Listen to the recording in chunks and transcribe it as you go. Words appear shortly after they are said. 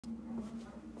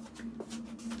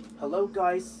Hello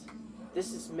guys,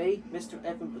 this is me, Mr.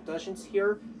 Evan Productions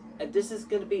here, and this is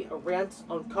going to be a rant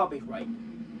on copyright.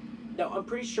 Now, I'm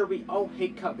pretty sure we all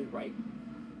hate copyright.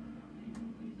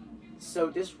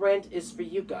 So this rant is for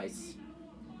you guys.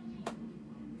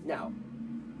 Now,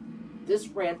 this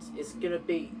rant is gonna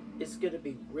be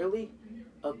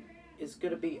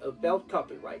about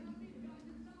copyright.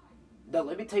 Now,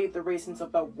 let me tell you the reasons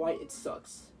about why it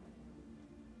sucks.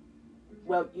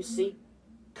 Well, you see,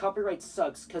 copyright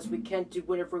sucks because we can't do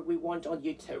whatever we want on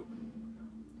YouTube,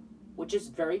 which is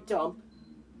very dumb.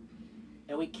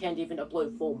 And we can't even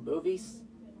upload full movies.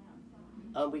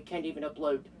 We can't even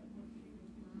upload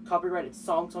copyrighted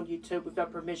songs on YouTube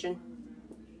without permission.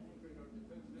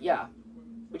 Yeah,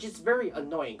 which is very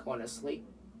annoying, honestly.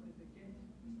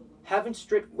 Having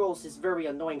strict rules is very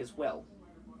annoying as well.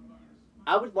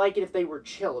 I would like it if they were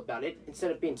chill about it instead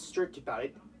of being strict about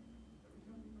it.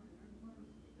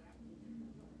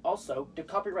 Also, the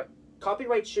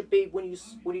copyright should be when you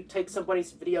take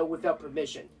somebody's video without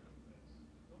permission.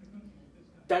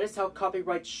 That is how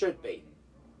copyright should be.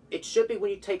 It should be when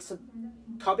you take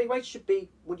copyright should be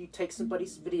when you take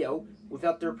somebody's video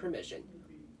without their permission.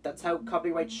 That's how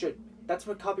copyright should. That's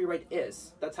what copyright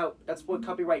is. That's what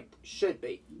copyright should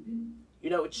be.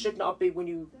 You know, it should not be when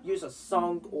you use a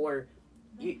song or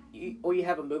you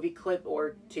have a movie clip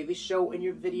or TV show in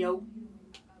your video.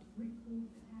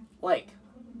 Like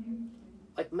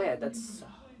man, it's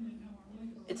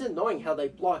annoying how they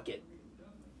block it.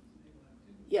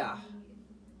 Yeah,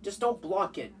 just don't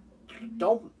block it.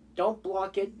 Don't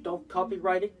block it. Don't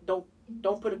copyright it. Don't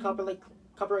put a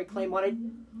copyright claim on it.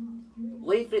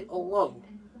 Leave it alone.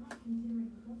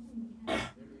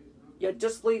 Yeah,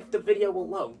 just leave the video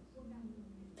alone.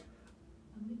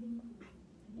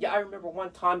 Yeah, I remember one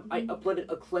time I uploaded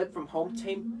a clip from Home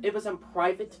Team. It was in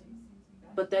private,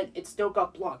 but then it still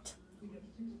got blocked.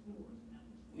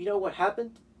 You know what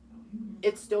happened?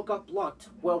 It still got blocked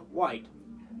worldwide.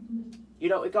 You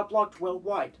know, it got blocked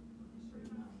worldwide.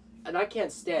 And I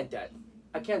can't stand that.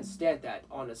 I can't stand that,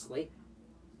 honestly.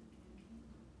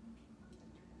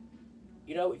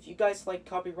 You know, if you guys like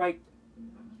copyright,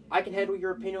 I can handle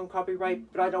your opinion on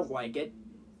copyright, but I don't like it.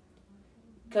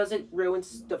 Because it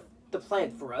ruins the plan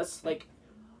for us. Like,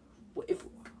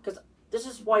 because this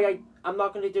is why I'm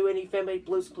not going to do any Family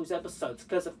Blues Clues episodes,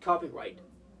 because of copyright.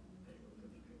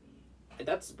 And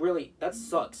that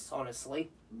sucks,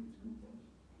 honestly.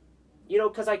 You know,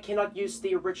 because I cannot use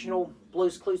the original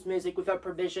Blues Clues music without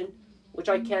permission, which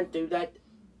I can't do that.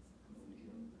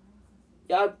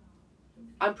 Yeah,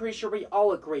 I'm pretty sure we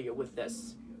all agree with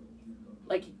this.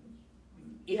 Like,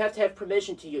 you have to have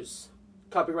permission to use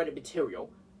copyrighted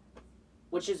material,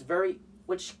 which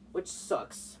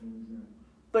sucks.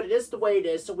 But it is the way it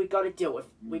is, so we gotta deal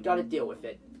with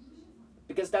it.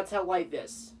 Because that's how life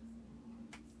is.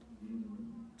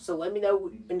 So let me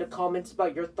know in the comments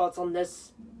about your thoughts on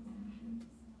this.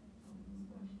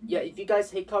 Yeah, if you guys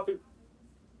hate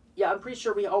yeah, I'm pretty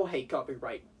sure we all hate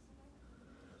copyright.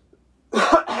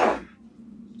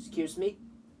 Excuse me.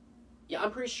 Yeah, I'm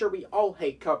pretty sure we all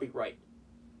hate copyright.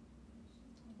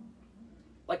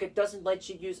 Like, it doesn't let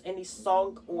you use any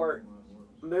song or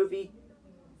movie,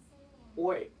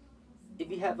 or if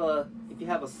you have a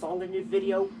song in your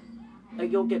video,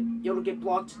 you'll get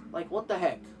blocked. Like, what the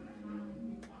heck?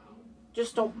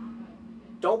 Just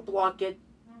don't block it.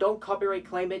 Don't copyright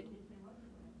claim it.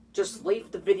 Just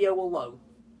leave the video alone.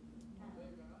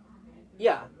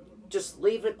 Yeah, just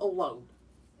leave it alone.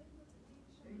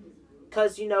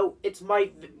 Cause you know it's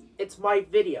my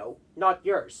video, not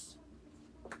yours.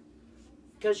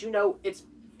 Cause you know it's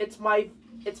my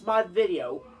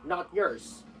video, not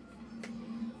yours.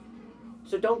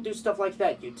 So don't do stuff like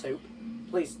that, YouTube.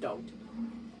 Please don't.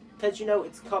 Cause you know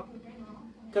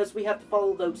cause we have to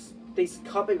follow these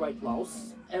copyright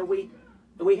laws, and we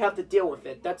have to deal with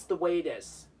it. That's the way it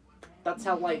is. That's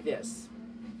how life is.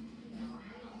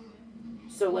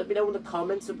 So let me know in the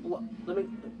comments. Let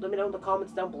me know in the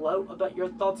comments down below about your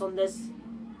thoughts on this,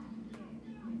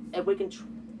 and we can,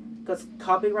 because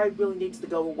copyright really needs to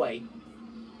go away.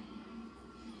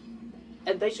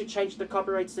 And they should change the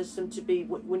copyright system to be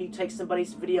when you take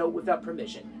somebody's video without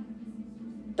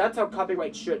permission. That's how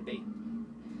copyright should be.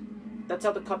 That's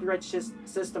how the copyright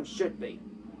system should be.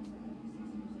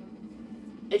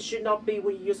 It should not be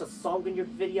when you use a song in your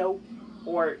video,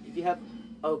 or if you have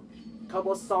a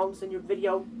couple of songs in your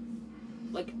video.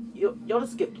 Like,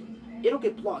 it'll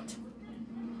get blocked.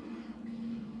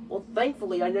 Well,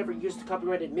 thankfully, I never used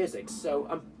copyrighted music,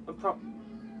 so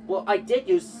well, I did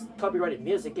use copyrighted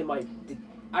music in my.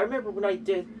 I remember when I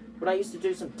used to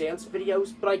do some dance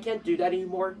videos, but I can't do that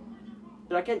anymore.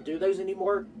 But I can't do those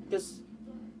anymore because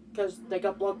because they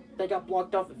got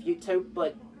blocked off of YouTube,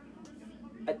 but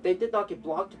they did not get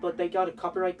blocked, but they got a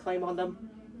copyright claim on them.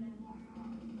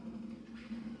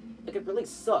 Like, it really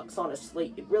sucks,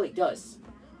 honestly. It really does.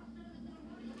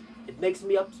 It makes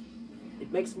me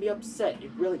upset.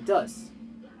 It really does.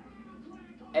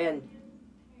 And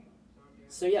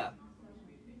so yeah.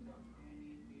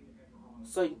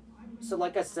 So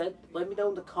like I said, let me know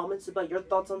in the comments about your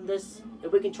thoughts on this,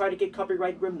 and we can try to get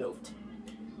copyright removed.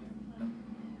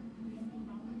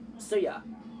 So yeah.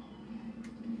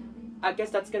 I guess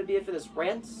that's gonna be it for this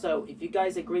rant. So if you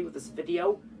guys agree with this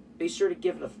video, be sure to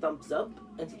give it a thumbs up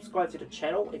and subscribe to the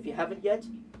channel if you haven't yet.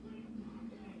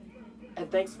 And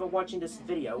thanks for watching this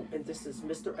video. And this is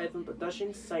Mr. Evan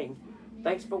Productions saying,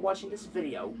 thanks for watching this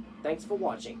video. Thanks for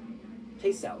watching.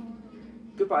 Peace out.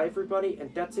 Goodbye, everybody,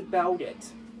 and that's about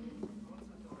it.